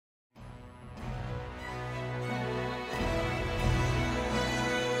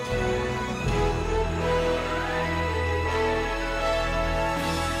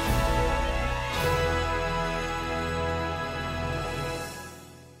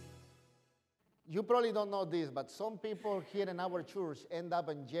You probably don't know this, but some people here in our church end up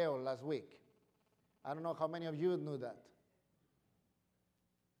in jail last week. I don't know how many of you knew that.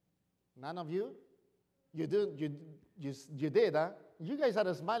 None of you? You did, huh? You guys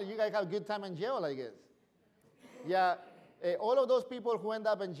are smiling. You guys have a good time in jail, I guess. Yeah, all of those people who end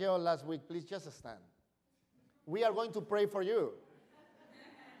up in jail last week, please just stand. We are going to pray for you.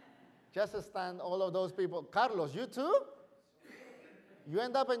 Just stand, all of those people. Carlos, you too? You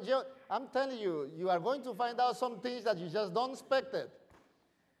end up in jail. I'm telling you, you are going to find out some things that you just don't expect it.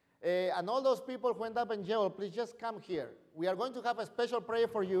 And all those people who end up in jail, please just come here. We are going to have a special prayer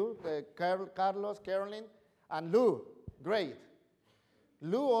for you, Carlos, Carolyn, and Lou. Great.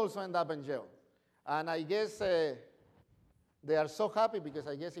 Lou also ended up in jail. And I guess they are so happy because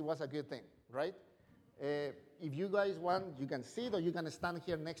I guess it was a good thing, right? If you guys want, you can sit or you can stand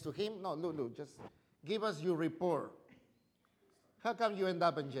here next to him. No, Lou, just give us your report. How come you end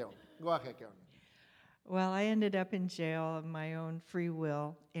up in jail? Go ahead, Carolyn. Well, I ended up in jail of my own free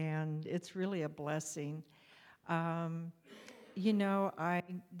will, and it's really a blessing. I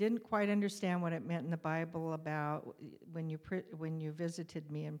didn't quite understand what it meant in the Bible about when you visited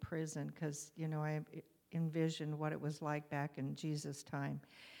me in prison, because, I envisioned what it was like back in Jesus' time.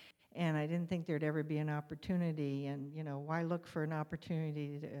 And I didn't think there'd ever be an opportunity, and, why look for an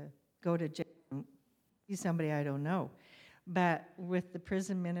opportunity to go to jail and see somebody I don't know? But with the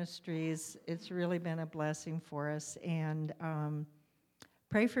prison ministries, it's really been a blessing for us. And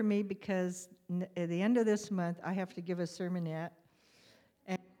pray for me, because at the end of this month, I have to give a sermonette.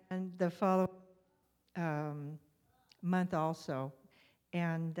 And the following month also.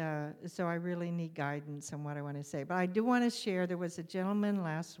 And so I really need guidance on what I want to say. But I do want to share, there was a gentleman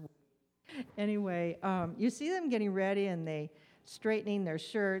last week. Anyway, you see them getting ready, and they straightening their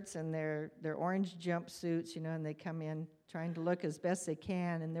shirts and their orange jumpsuits, and they come in trying to look as best they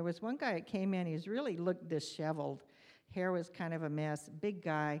can. And there was one guy that came in, he really looked disheveled. Hair was kind of a mess, big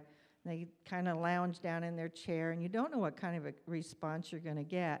guy. They kind of lounge down in their chair, and you don't know what kind of a response you're going to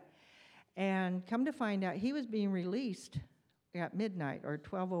get. And come to find out, he was being released at midnight or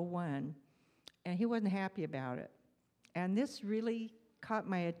 12:01, and he wasn't happy about it. And this really caught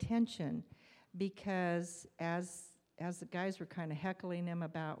my attention, because as the guys were kind of heckling him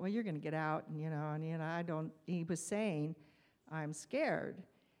about, well, you're going to get out, and he was saying, I'm scared.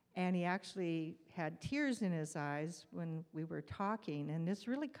 And he actually had tears in his eyes when we were talking, and this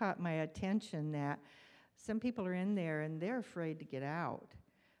really caught my attention, that some people are in there and they're afraid to get out.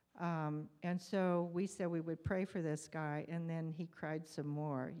 And so we said we would pray for this guy, and then he cried some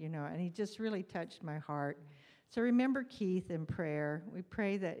more, and he just really touched my heart. So remember Keith in prayer. We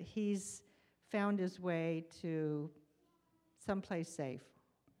pray that he's found his way to someplace safe.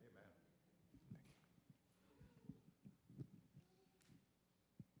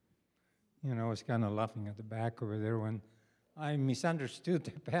 I was kind of laughing at the back over there when I misunderstood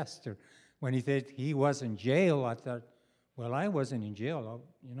the pastor. When he said he was in jail, I thought, well, I wasn't in jail.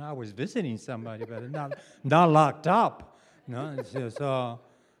 I was visiting somebody, but not locked up. So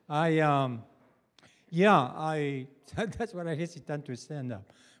that's what I hesitate to stand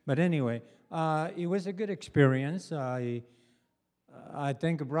up. But anyway, it was a good experience. I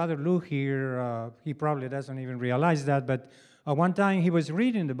think Brother Lou here, he probably doesn't even realize that, but one time he was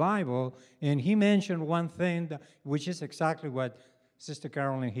reading the Bible, and he mentioned one thing, which is exactly what Sister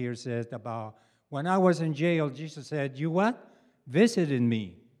Carolyn here says about, when I was in jail, Jesus said, you what? Visited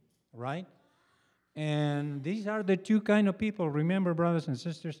me, right? And these are the two kind of people, remember, brothers and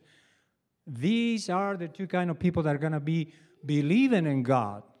sisters, these are the two kind of people that are going to be believing in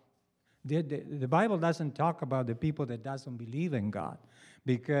God. The Bible doesn't talk about the people that doesn't believe in God,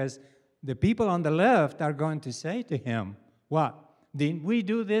 because the people on the left are going to say to him, what? Didn't we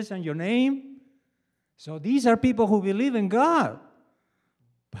do this in your name? So these are people who believe in God.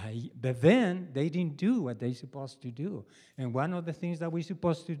 But then they didn't do what they're supposed to do. And one of the things that we're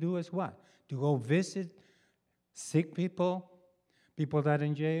supposed to do is what? To go visit sick people, people that are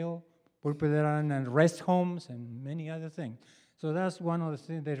in jail, people that are in rest homes, and many other things. So that's one of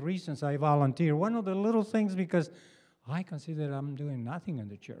the reasons I volunteer. One of the little things, because I consider I'm doing nothing in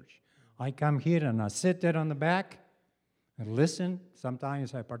the church. I come here and I sit there on the back and listen.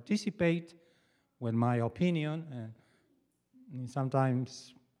 Sometimes I participate with my opinion, and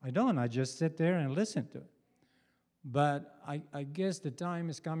sometimes I don't. I just sit there and listen to it. But I guess the time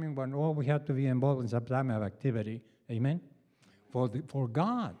is coming when all we have to be involved in some time of activity. Amen? For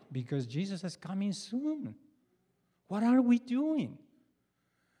God, because Jesus is coming soon. What are we doing?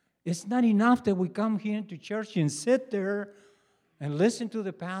 It's not enough that we come here to church and sit there and listen to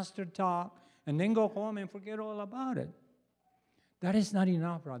the pastor talk and then go home and forget all about it. That is not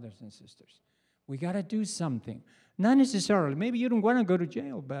enough, brothers and sisters. We got to do something. Not necessarily. Maybe you don't want to go to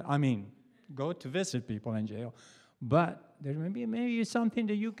jail, but go to visit people in jail. But there may be maybe something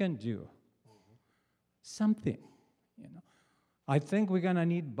that you can do. Something, I think we're going to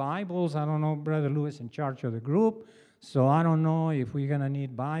need Bibles. I don't know, Brother Lewis in charge of the group. So I don't know if we're going to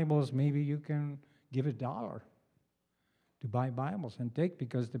need Bibles. Maybe you can give $1 to buy Bibles and take,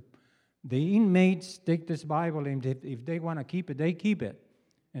 because the inmates take this Bible, and if they want to keep it, they keep it.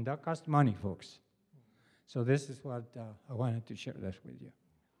 And that costs money, folks. So this is what I wanted to share this with you.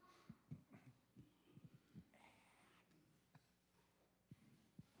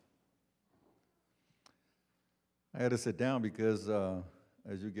 I had to sit down because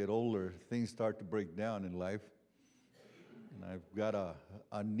as you get older, things start to break down in life. And I've got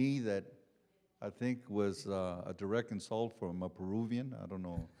a knee that I think was a direct insult from a Peruvian. I don't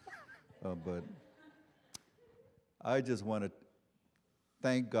know. But I just want to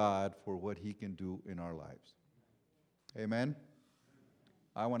thank God for what He can do in our lives. Amen.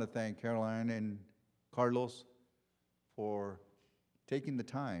 I want to thank Caroline and Carlos for taking the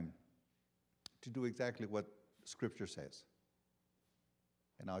time to do exactly what Scripture says.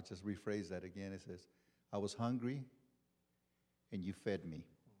 And I'll just rephrase that again. It says, I was hungry and you fed me.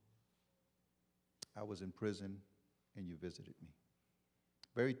 I was in prison and you visited me.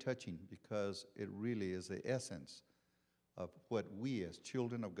 Very touching, because it really is the essence of what we as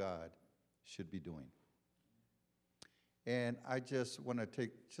children of God should be doing. And I just want to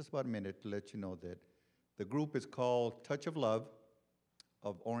take just about a minute to let you know that the group is called Touch of Love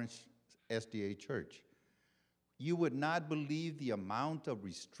of Orange SDA Church. You would not believe the amount of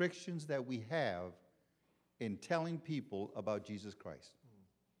restrictions that we have in telling people about Jesus Christ.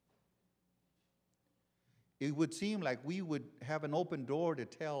 It would seem like we would have an open door to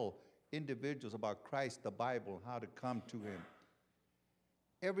tell individuals about Christ, the Bible, how to come to Him.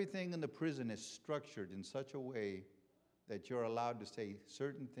 Everything in the prison is structured in such a way that you're allowed to say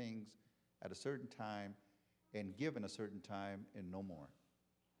certain things at a certain time and given a certain time and no more.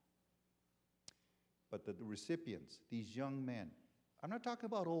 But the recipients, these young men, I'm not talking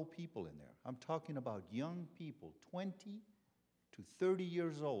about old people in there. I'm talking about young people, 20 to 30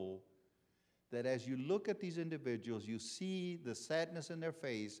 years old, that as you look at these individuals, you see the sadness in their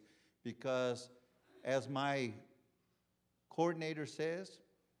face, because as my coordinator says,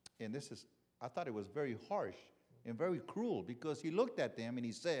 and this is, I thought it was very harsh and very cruel, because he looked at them and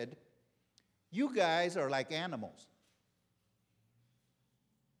he said, you guys are like animals.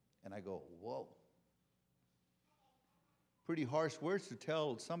 And I go, whoa. Pretty harsh words to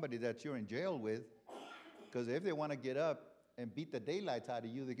tell somebody that you're in jail with, because if they want to get up and beat the daylights out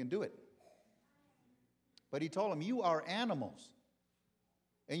of you, they can do it. But he told them, you are animals.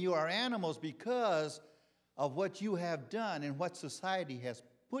 And you are animals because of what you have done and what society has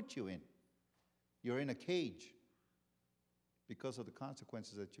put you in. You're in a cage because of the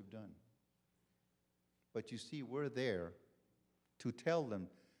consequences that you've done. But you see, we're there to tell them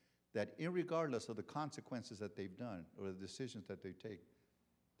that irregardless of the consequences that they've done or the decisions that they take,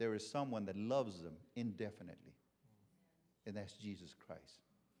 there is someone that loves them indefinitely, and that's Jesus Christ.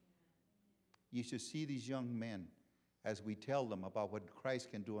 You should see these young men as we tell them about what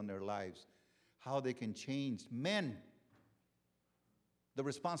Christ can do in their lives, how they can change men, the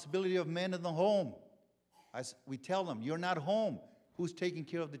responsibility of men in the home. As we tell them, you're not home. Who's taking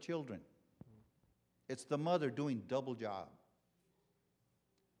care of the children? It's the mother doing double job.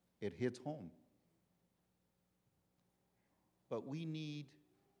 It hits home. But we need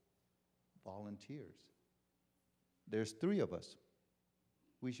volunteers. There's 3 of us.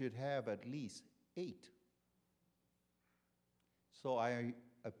 We should have at least 8. So I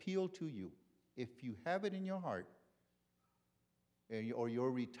appeal to you, if you have it in your heart, or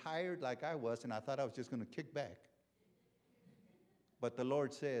you're retired like I was, and I thought I was just going to kick back. But the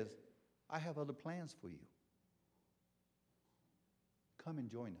Lord says, I have other plans for you. Come and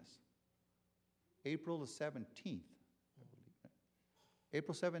join us. April the 17th, I believe.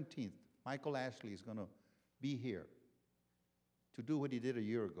 April 17th, Michael Ashley is going to be here to do what he did a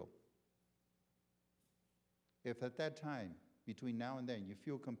year ago. If at that time, between now and then, you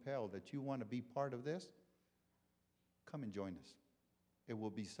feel compelled that you want to be part of this, come and join us. It will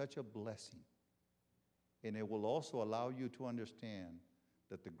be such a blessing. And it will also allow you to understand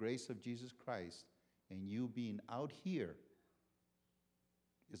that the grace of Jesus Christ and you being out here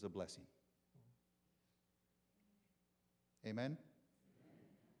is a blessing. Amen?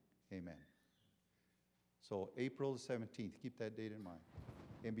 Amen. So April the 17th, keep that date in mind.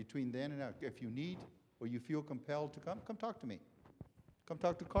 And between then and now, if you need or you feel compelled to come talk to me. Come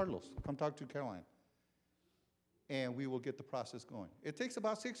talk to Carlos. Come talk to Caroline. And we will get the process going. It takes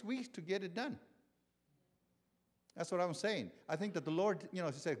about 6 weeks to get it done. That's what I'm saying. I think that the Lord, He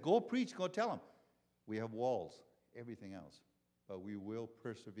said, go preach, go tell them. We have walls, everything else. But we will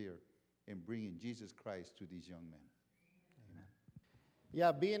persevere in bringing Jesus Christ to these young men. Amen.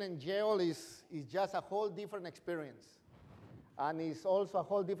 Yeah, being in jail is just a whole different experience. And it's also a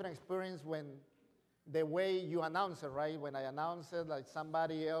whole different experience when the way you announce it, right? When I announce it, like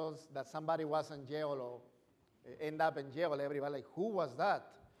somebody else, that somebody was in jail or end up in jail, everybody like, who was that?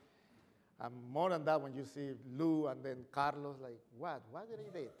 And more than that, when you see Lou and then Carlos, like, what? What did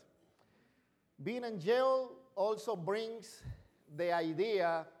he did? Being in jail also brings the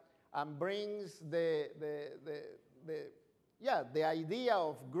idea and brings the idea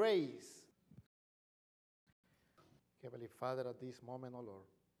of grace. Heavenly Father, at this moment, oh Lord,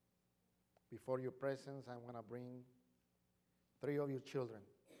 before your presence, I want to bring 3 of your children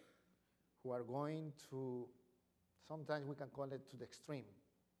who are going to, sometimes we can call it to the extreme,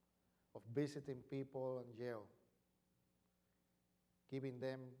 of visiting people in jail, giving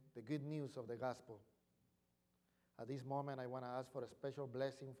them the good news of the gospel. At this moment, I want to ask for a special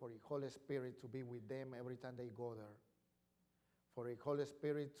blessing for the Holy Spirit to be with them every time they go there. For the Holy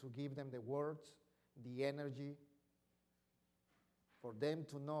Spirit to give them the words, the energy, for them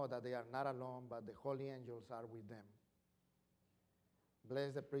to know that they are not alone, but the holy angels are with them.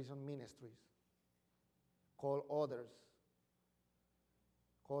 Bless the prison ministries. Call others.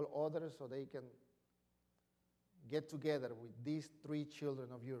 Call others so they can get together with these 3 children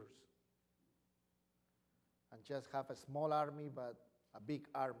of yours and just have a small army, but a big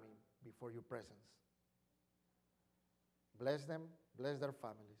army before your presence. Bless them, bless their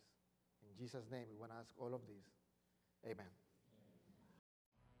families. In Jesus' name, we want to ask all of this. Amen.